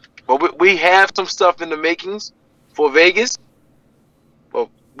safe. But we have some stuff in the makings for Vegas, but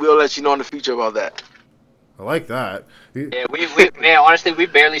we'll let you know in the future about that. I like that. Yeah, man, honestly, we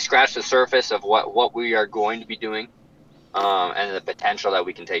barely scratched the surface of what we are going to be doing. And the potential that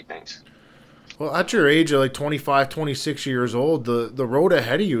we can take things. Well, at your age of like 25, 26 years old, the road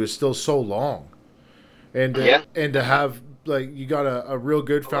ahead of you is still so long. And and to have, like, you got a real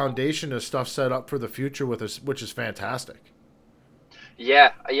good foundation of stuff set up for the future with us, which is fantastic.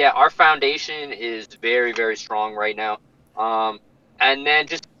 Yeah, our foundation is very, very strong right now. And then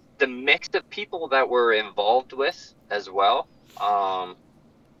just the mix of people that we're involved with as well,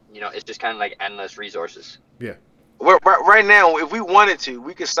 it's just kind of like endless resources. Yeah. Right now, if we wanted to,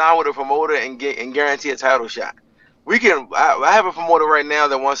 we could sign with a promoter and guarantee a title shot. We can. I have a promoter right now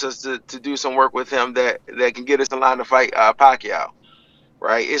that wants us to do some work with him that can get us in line to fight Pacquiao.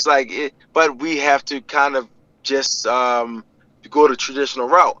 Right? It's like but we have to kind of just go the traditional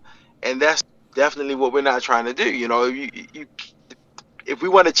route, and that's definitely what we're not trying to do. If we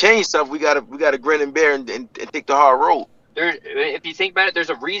want to change stuff, we gotta grin and bear and take the hard road. If you think about it, there's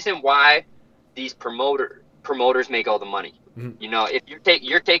a reason why these promoters make all the money. Mm-hmm. If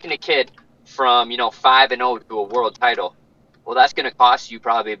you're taking a kid from 5-0 to a world title, well, that's going to cost you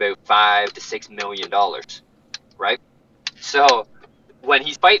probably about $5 to $6 million, right? So when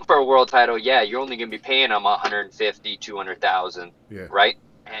he's fighting for a world title, yeah, you're only going to be paying him $150,000-$200,000, right?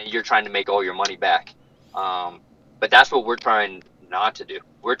 And you're trying to make all your money back. But that's what we're trying not to do.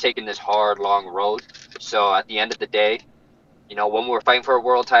 We're taking this hard, long road. So at the end of the day, when we're fighting for a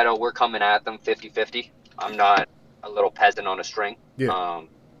world title, we're coming at them 50-50. I'm not a little peasant on a string. Yeah.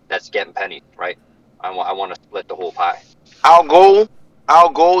 That's getting pennies, right? I want to split the whole pie. Our goal,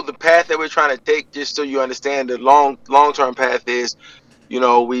 the path that we're trying to take, just so you understand, the long-term path is,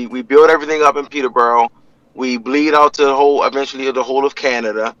 we build everything up in Peterborough. We bleed out to eventually the whole of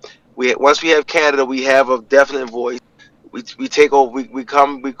Canada. Once we have Canada, we have a definite voice. We take over. We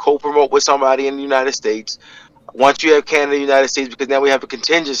co-promote with somebody in the United States. Once you have Canada, United States, because now we have a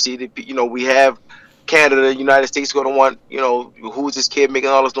contingency. That, we have Canada, United States going to want, who's this kid making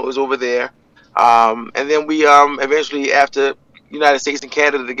all this noise over there, and then we eventually, after United States and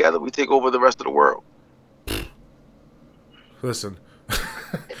Canada together, we take over the rest of the world. Listen.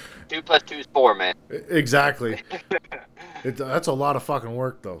 2 + 2 is 4, man. Exactly. That's a lot of fucking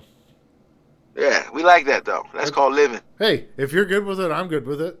work, though. Yeah, we like that, though. That's called living. Hey, if you're good with it, I'm good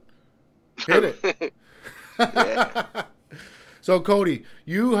with it. Hit it. Yeah. So, Cody,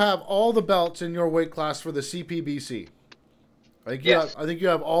 you have all the belts in your weight class for the CPBC. I think you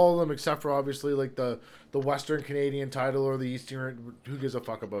have all of them except for obviously like the Western Canadian title or the Eastern. Who gives a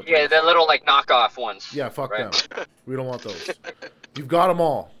fuck about? Yeah, those? the little like knockoff ones. Yeah, fuck them. We don't want those. You've got them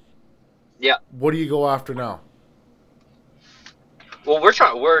all. Yeah. What do you go after now? Well,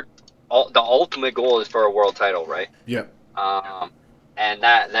 the ultimate goal is for a world title, right? Yeah. And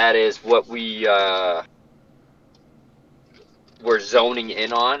that is what we're zoning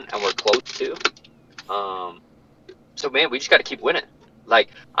in on and we're close to. So man, we just got to keep winning. Like,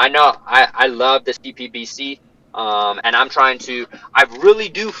 I know I love the CPBC, and I really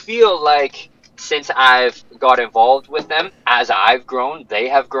do feel like since I've got involved with them, as I've grown, they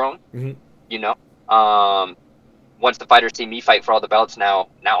have grown. Mm-hmm. Once the fighters see me fight for all the belts, now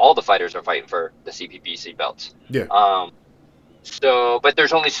all the fighters are fighting for the CPBC belts. Yeah. But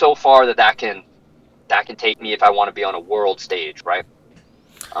there's only so far that can take me if I want to be on a world stage, right?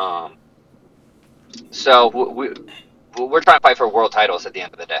 So we're trying to fight for world titles at the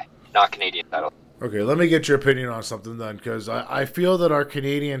end of the day, not Canadian titles. Okay, let me get your opinion on something then, because I feel that our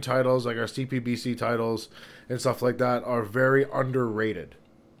Canadian titles, like our CPBC titles and stuff like that, are very underrated.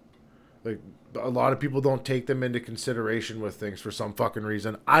 Like, a lot of people don't take them into consideration with things for some fucking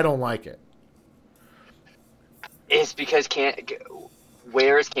reason. I don't like it. It's because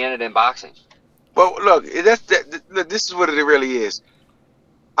where is Canada in boxing? Well, look, this is what it really is.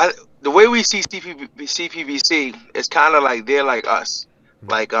 The way we see CPBC is kind of like they're like us.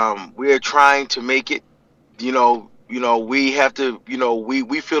 Like we're trying to make it. We have to.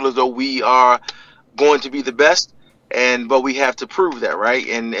 We feel as though we are going to be the best, but we have to prove that, right?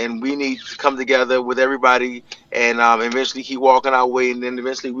 And we need to come together with everybody and eventually keep walking our way, and then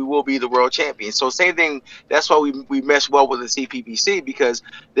eventually we will be the world champion. So same thing. That's why we mesh well with the CPBC, because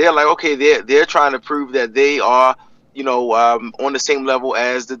they're like, okay, they're trying to prove that they are on the same level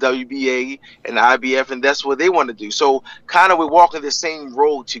as the WBA and the IBF, and that's what they want to do. So kind of we're walking the same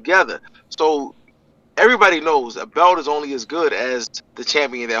road together. So everybody knows a belt is only as good as the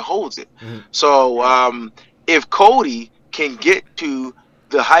champion that holds it. Mm-hmm. So if Cody can get to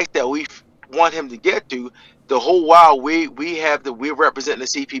the height that we want him to get to, the whole while we're representing the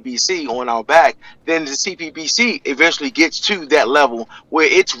CPBC on our back, then the CPBC eventually gets to that level where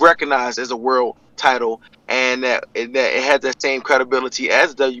it's recognized as a world title, and that it has that same credibility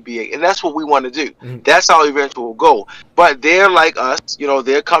as the WBA, and that's what we want to do. Mm-hmm. That's our eventual goal. But they're like us,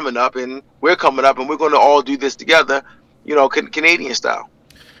 they're coming up, and we're coming up, and we're going to all do this together, Canadian style.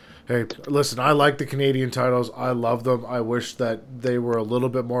 Hey, listen, I like the Canadian titles. I love them. I wish that they were a little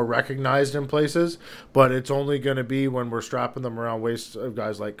bit more recognized in places, but it's only going to be when we're strapping them around waists of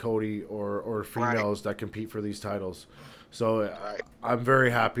guys like Cody or females that compete for these titles. So I'm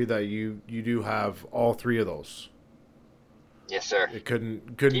very happy that you do have all three of those. Yes, sir. It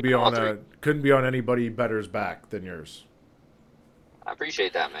couldn't be on anybody better's back than yours. I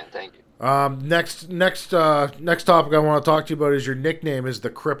appreciate that, man. Thank you. Next topic I want to talk to you about is your nickname is the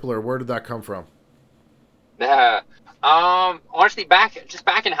Crippler. Where did that come from? Honestly, back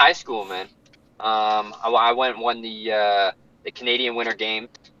in high school, man. I went and won the Canadian Winter Games.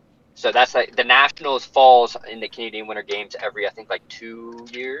 So that's like the Nationals falls in the Canadian Winter Games every, I think, like 2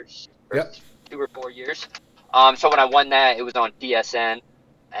 years. Yep. 2 or 4 years. So when I won that, it was on TSN,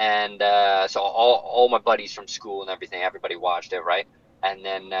 and so all my buddies from school and everybody watched it, right? And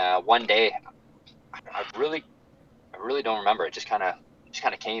then one day, I really don't remember. It just kind of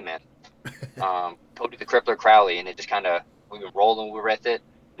came in. Cody the Crippler Crowley, and it just kind of, we've been rolling with it.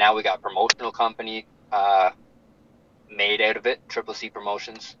 Now we got a promotional company made out of it, Triple C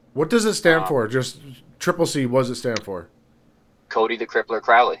Promotions. What does it stand for? Just Triple C, what does it stand for? Cody the Crippler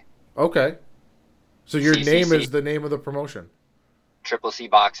Crowley. Okay. So your CCC. name is the name of the promotion? Triple C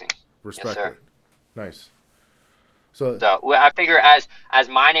Boxing. Respect yes, it. Nice. So I figure as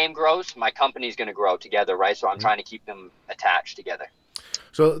my name grows, my company's going to grow together, right? So I'm trying to keep them attached together.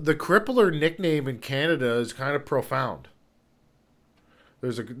 So the Crippler nickname in Canada is kind of profound.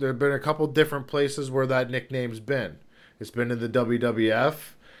 There have been a couple different places where that nickname's been. It's been in the WWF,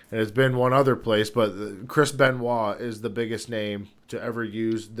 and it's been one other place, but Chris Benoit is the biggest name to ever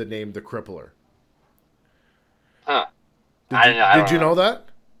use the name the Crippler. Huh. Did I you don't know that?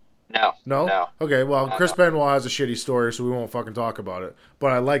 know. No? No. Okay, well, Chris No. Benoit has a shitty story, so we won't fucking talk about it.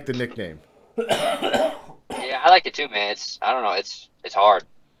 But I like the nickname. Yeah, I like it too, man. I don't know. It's hard.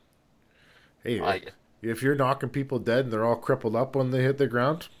 Hey, I like it. if you're knocking people dead and they're all crippled up when they hit the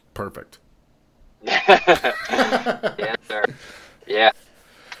ground, perfect. Yeah, sir. Yeah.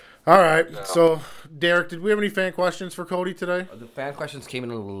 All right, so Derek, did we have any fan questions for Cody today? The fan questions came in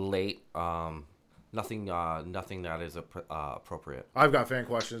a little late. Nothing that is appropriate. I've got fan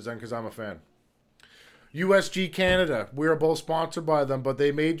questions then because I'm a fan. USG Canada, we are both sponsored by them, but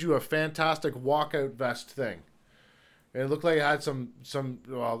they made you a fantastic walkout vest thing. And it looked like it had some.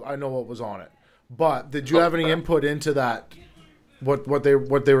 Well, I know what was on it, but did you have any input into that? What they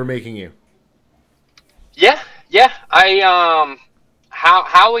were making you? Yeah.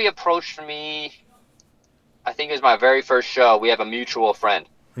 How he approached me, I think it was my very first show. We have a mutual friend.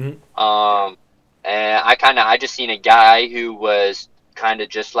 Mm-hmm. And I just seen a guy who was kind of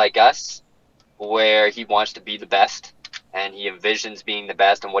just like us, where he wants to be the best, and he envisions being the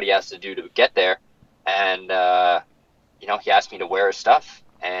best and what he has to do to get there. And he asked me to wear his stuff,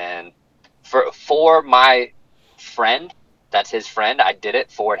 and for my friend, that's his friend, I did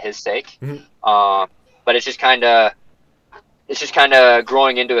it for his sake. Mm-hmm. But it's just kind of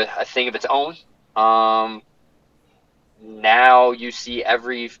growing into a thing of its own. Now you see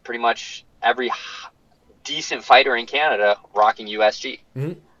pretty much every decent fighter in Canada rocking USG.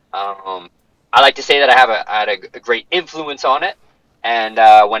 Mm-hmm. I like to say that I had a great influence on it, and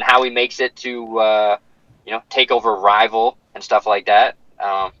when Howie makes it to take over Rival and stuff like that,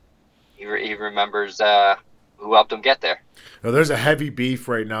 he remembers who helped him get there. Now, there's a heavy beef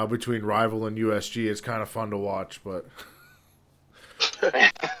right now between Rival and USG. It's kind of fun to watch, but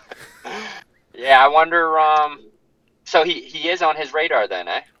yeah, I wonder. So he is on his radar then,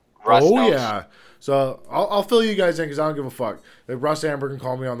 eh? Russ knows. Yeah. So I'll fill you guys in because I don't give a fuck. Russ Amber can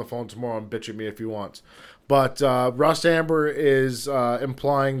call me on the phone tomorrow and bitch at me if he wants. But Russ Amber is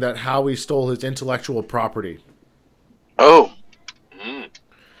implying that Howie stole his intellectual property. Oh.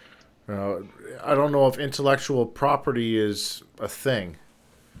 I don't know if intellectual property is a thing,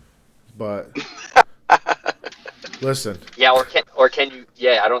 but listen. Yeah, or can you?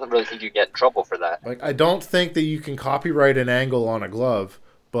 Yeah, I don't really think you get in trouble for that. Like, I don't think that you can copyright an angle on a glove,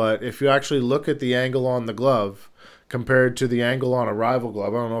 but if you actually look at the angle on the glove compared to the angle on a Rival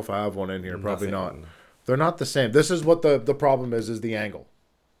glove, I don't know if I have one in here. Probably not. They're not the same. This is what the problem is the angle.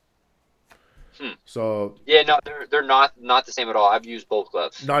 So yeah, no, they're not the same at all. I've used both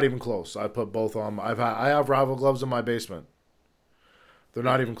gloves. Not even close. I put both on. I have Rival gloves in my basement. They're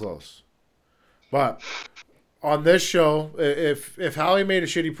not even close. But on this show, if Howie made a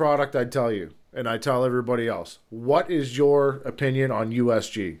shitty product, I'd tell you, and I tell everybody else. What is your opinion on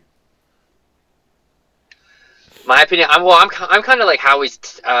USG? My opinion, I'm kind of like Howie's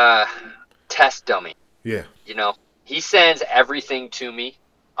test dummy. Yeah. He sends everything to me.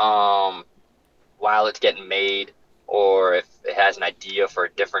 While it's getting made, or if it has an idea for a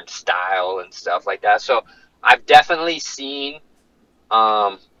different style and stuff like that. So I've definitely seen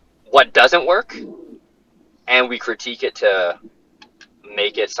what doesn't work, and we critique it to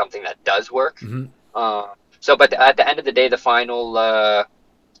make it something that does work. Mm-hmm. But at the end of the day, the final, my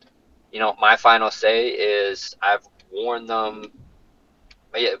final say is I've worn them.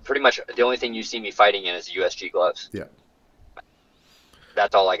 Pretty much the only thing you see me fighting in is USG gloves. Yeah.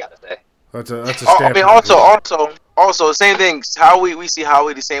 That's all I got to say. That's a stamp. I mean, also, the same thing. We see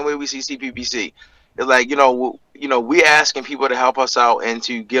Howie the same way we see CPBC. It's like we asking people to help us out and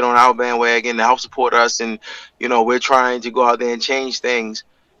to get on our bandwagon to help support us, and we're trying to go out there and change things.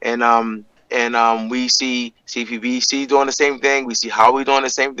 And we see CPBC doing the same thing. We see Howie doing the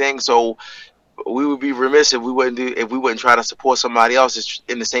same thing. So we would be remiss if we wouldn't try to support somebody else that's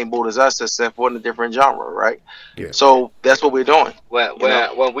in the same boat as us, except for in a different genre, right? Yeah. So that's what we're doing.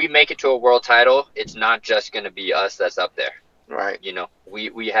 When we make it to a world title, it's not just going to be us that's up there. Right.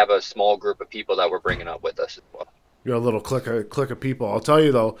 We have a small group of people that we're bringing up with us as well. You're a little clique of people. I'll tell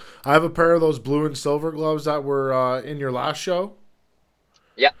you though, I have a pair of those blue and silver gloves that were in your last show.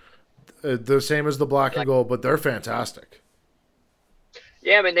 Yeah. The same as the black and gold, but they're fantastic.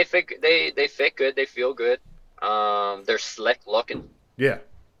 Yeah, I mean they fit good, they feel good. They're slick looking. Yeah.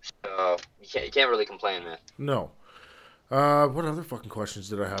 So you can't really complain, man. No. What other fucking questions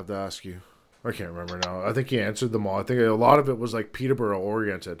did I have to ask you? I can't remember now. I think you answered them all. I think a lot of it was like Peterborough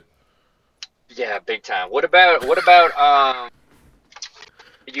oriented. Yeah, big time. What about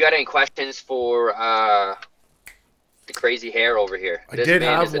you got any questions for the crazy hair over here. I did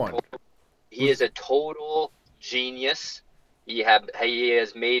have one. He is a total genius. He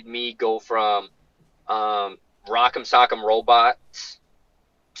has made me go from Rock'em Sock'em Robots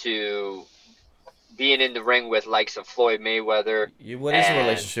to being in the ring with like some Floyd Mayweather. What is your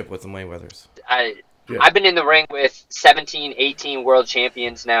relationship with the Mayweathers? I've been in the ring with 17, 18 world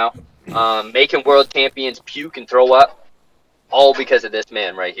champions now, making world champions puke and throw up, all because of this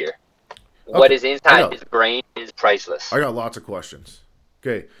man right here. Okay. What is inside his brain is priceless. I got lots of questions.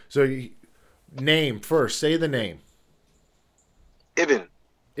 Okay, so name first. Say the name. Ibn.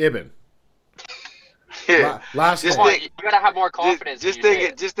 Yeah. Last name. You gotta have more confidence. Just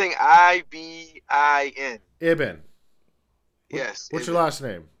think IBN. Ibn. Yes. What's Ibn. your last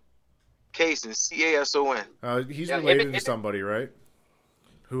name? Cason. Cason. He's related to somebody, right?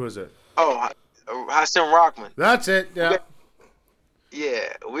 Who is it? Oh, Hassan Rockman. That's it. Yeah.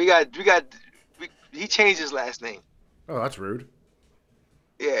 He changed his last name. Oh, that's rude.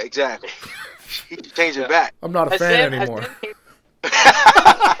 Yeah, exactly. He changed it back. I'm not a fan anymore.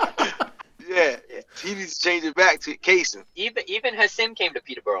 Yeah, he needs to change it back to Cason. Even Hassim came to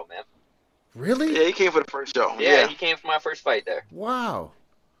Peterborough, man. Really? Yeah, he came for the first show. Yeah, he came for my first fight there. Wow.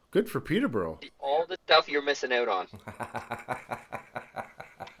 Good for Peterborough. All the stuff you're missing out on.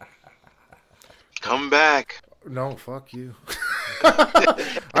 Come back. No, fuck you.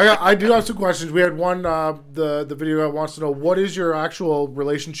 I do have some questions. We had one, the video guy wants to know, what is your actual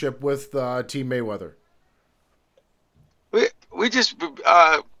relationship with Team Mayweather? We just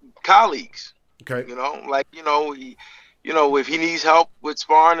colleagues. Okay. If he needs help with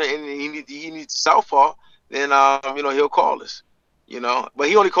sparring and he needs southpaw, then he'll call us. But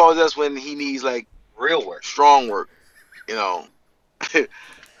he only calls us when he needs like real work, strong work.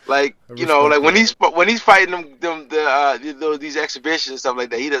 Like when he's fighting these exhibitions and stuff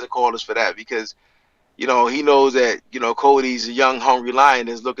like that, he doesn't call us for that because he knows that Cody's a young hungry lion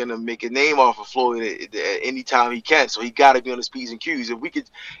that's looking to make a name off of Floyd at any time he can. So he got to be on his P's and Q's. If we could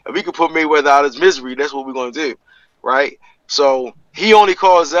put Mayweather out of his misery, that's what we're going to do, right? So he only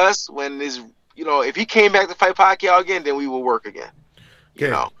calls us when if he came back to fight Pacquiao again, then we will work again.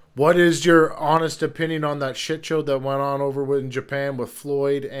 Okay. What is your honest opinion on that shit show that went on over in Japan with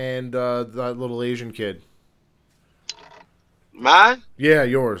Floyd and that little Asian kid? Mine? Yeah,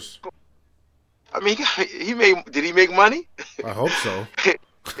 yours. I mean, did he make money? I hope so.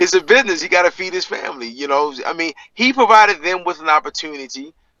 It's a business. He got to feed his family. I mean, he provided them with an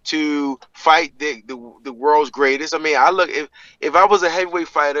opportunity to fight the world's greatest. I mean, if I was a heavyweight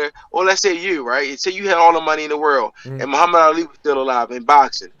fighter, or let's say you, right? Say you had all the money in the world, and Muhammad Ali was still alive in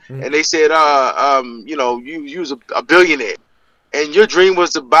boxing, and they said, you was a billionaire, and your dream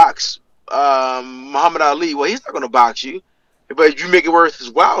was to box Muhammad Ali. Well, he's not going to box you, but if you make it worth his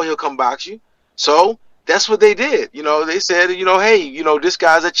while, he'll come box you. So that's what they did. They said, hey, this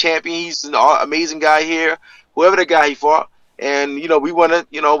guy's a champion. He's an amazing guy here. Whoever the guy he fought. And we want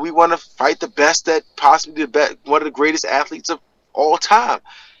to fight the best that possibly one of the greatest athletes of all time,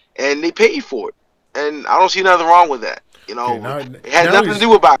 and they pay you for it. And I don't see nothing wrong with that. It had nothing to do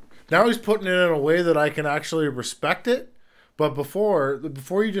with boxing. Now he's putting it in a way that I can actually respect it. But before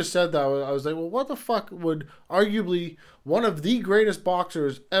you just said that, I was like, well, what the fuck would arguably one of the greatest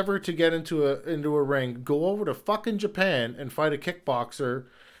boxers ever to get into a ring go over to fucking Japan and fight a kickboxer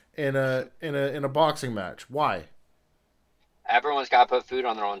in a boxing match? Why? Everyone's got to put food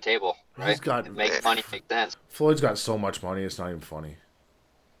on their own table, right? Make money make sense. Floyd's got so much money, it's not even funny.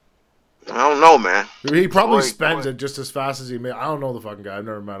 I don't know, man. He probably spends it just as fast as he made. I don't know the fucking guy. I've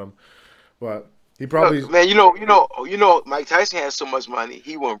never met him, but he probably. Look, man, Mike Tyson has so much money,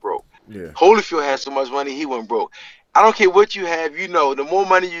 he went broke. Yeah. Holyfield has so much money, he went broke. I don't care what you have, the more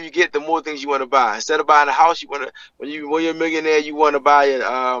money you get, the more things you want to buy. Instead of buying a house, when you're a millionaire, you want to buy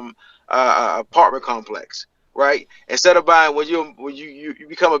an apartment complex. Right? Instead of buying when you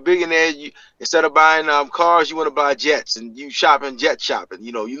become a billionaire, instead of buying cars, you want to buy jets, and you jet shopping.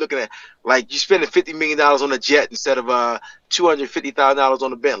 You're looking at like you spending $50 million on a jet instead of $250,000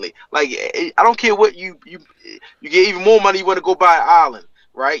 on a Bentley. Like I don't care what you get even more money. You want to go buy an island,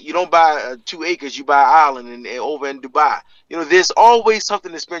 right? You don't buy 2 acres, you buy an island and over in Dubai. There's always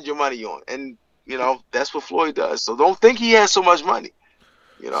something to spend your money on, and that's what Floyd does. So don't think he has so much money.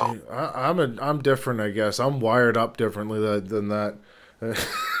 See, I'm different, I guess. I'm wired up differently than that.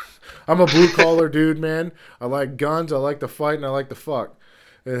 I'm a blue collar dude, man. I like guns, I like to fight, and I like to fuck.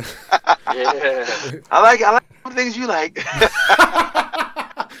 Yeah. I like the things you like.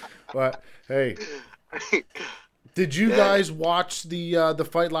 But hey, did you guys watch the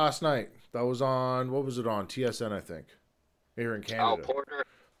fight last night? That was on, what was it on? TSN, I think. Here in Canada. Oh,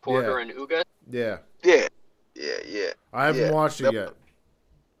 Porter and Uga. Yeah. Yeah. Yeah. I haven't watched it yet.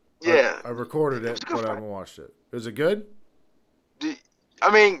 Yeah. I recorded it, was a good but I fight. haven't watched it. Is it good? Do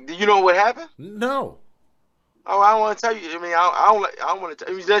you know what happened? No. Oh, I don't want to tell you. I don't want to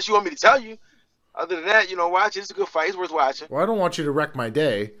tell you. Unless you want me to tell you. Other than that, watch it. It's a good fight. It's worth watching. Well, I don't want you to wreck my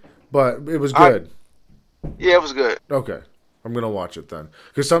day, but it was I- good. Yeah, it was good. Okay. I'm going to watch it then.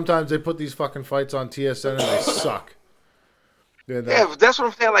 Because sometimes they put these fucking fights on TSN and they suck. Yeah, but that's what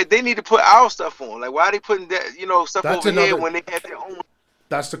I'm saying. Like, they need to put our stuff on. Like, why are they putting that, stuff That's over here another- when they have their own?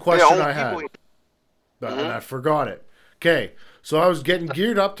 That's the Their question own I had. people. And I forgot it. Okay. So I was getting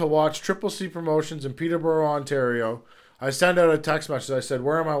geared up to watch Triple C Promotions in Peterborough, Ontario. I sent out a text message. I said,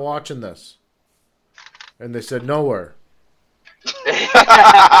 "Where am I watching this?" And they said, "Nowhere."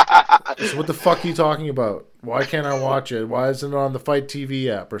 So what the fuck are you talking about? Why can't I watch it? Why isn't it on the Fight TV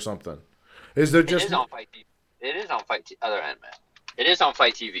app or something? Is there just... It is on Fight TV. It is on Fight TV. Other end, man. It is on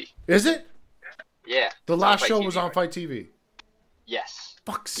Fight TV. Is it? Yeah. The it's last on Fight show TV, was on right? Fight TV. Yes.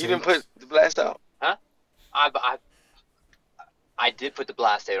 Fuck You didn't put the blast out. Huh? I did put the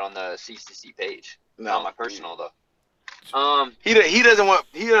blast date on the CCC page. No. Not my personal though. He doesn't want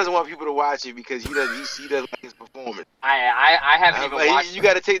people to watch it because he doesn't like his performance. I haven't even watched. You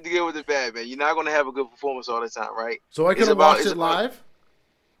got to take the good with the bad, man. You're not going to have a good performance all the time, right? So I could have watched it live?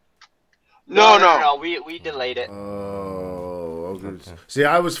 No. We delayed it. Oh, okay. Okay. See,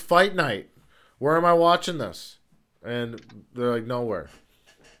 I was fight night. Where am I watching this? And they're like, nowhere.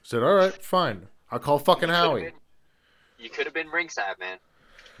 I said, all right, fine. I'll call fucking Howie. You could have been ringside, man.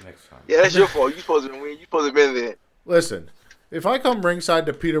 Next time. Yeah, that's your fault. You supposed to win. You supposed to be there. Listen, if I come ringside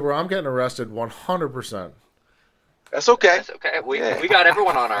to Peterborough, I'm getting arrested 100%. That's okay. That's okay. We Yeah. got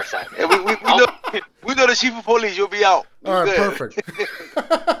everyone on our side. And we know the chief of police. You'll be out. You All right, good. perfect.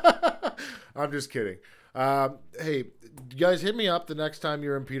 I'm just kidding. Hey, you guys hit me up the next time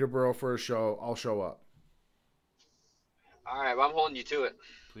you're in Peterborough for a show. I'll show up. All right, well, I'm holding you to it.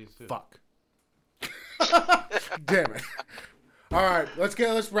 Please do. Fuck. Damn it. All right,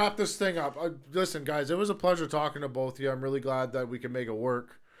 let's wrap this thing up. Listen, guys, it was a pleasure talking to both of you. I'm really glad that we can make it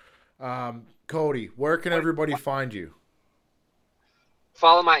work. Cody, where can everybody find you?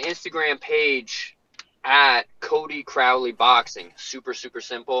 Follow my Instagram page at Cody Crowley Boxing. Super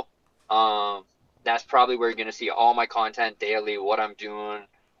simple. That's probably where you're gonna see all my content daily, what I'm doing,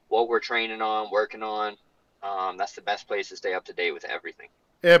 what we're training on, working on. That's the best place to stay up to date with everything.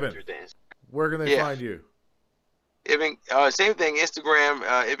 Eben, Through the Insta- where can they find you? IBN, same thing. Instagram,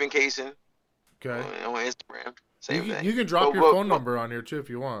 IBN Cason. Okay. On Instagram. Same thing. You can drop your phone number on here too if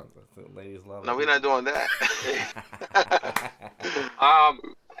you want. The ladies love No, it. we're not doing that.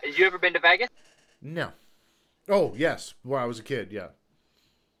 You ever been to Vegas? No. Oh, yes. When I was a kid, yeah.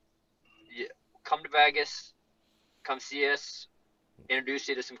 Yeah. Come to Vegas. Come see us. Introduce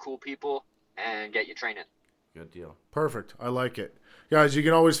you to some cool people and get you training. Good deal. Perfect. I like it. Guys, you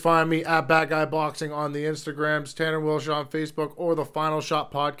can always find me at Bad Guy Boxing on the Instagrams, Tanner Wilshire on Facebook, or the Final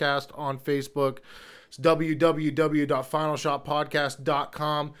Shot Podcast on Facebook. It's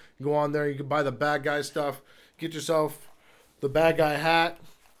www.finalshotpodcast.com. You go on there, you can buy the Bad Guy stuff. Get yourself the Bad Guy hat.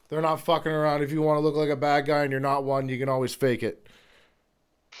 They're not fucking around. If you want to look like a bad guy and you're not one, you can always fake it.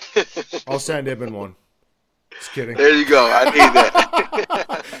 I'll send Ibn one. Just kidding. There you go. I need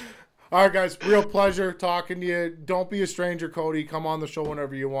that. All right, guys. Real pleasure talking to you. Don't be a stranger, Cody. Come on the show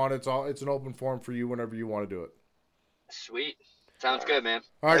whenever you want. It's an open forum for you whenever you want to do it. Sweet. Sounds good, man.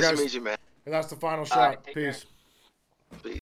 All right, Nice guys. to meet you, man. And that's the final shot. All right, take Peace. care.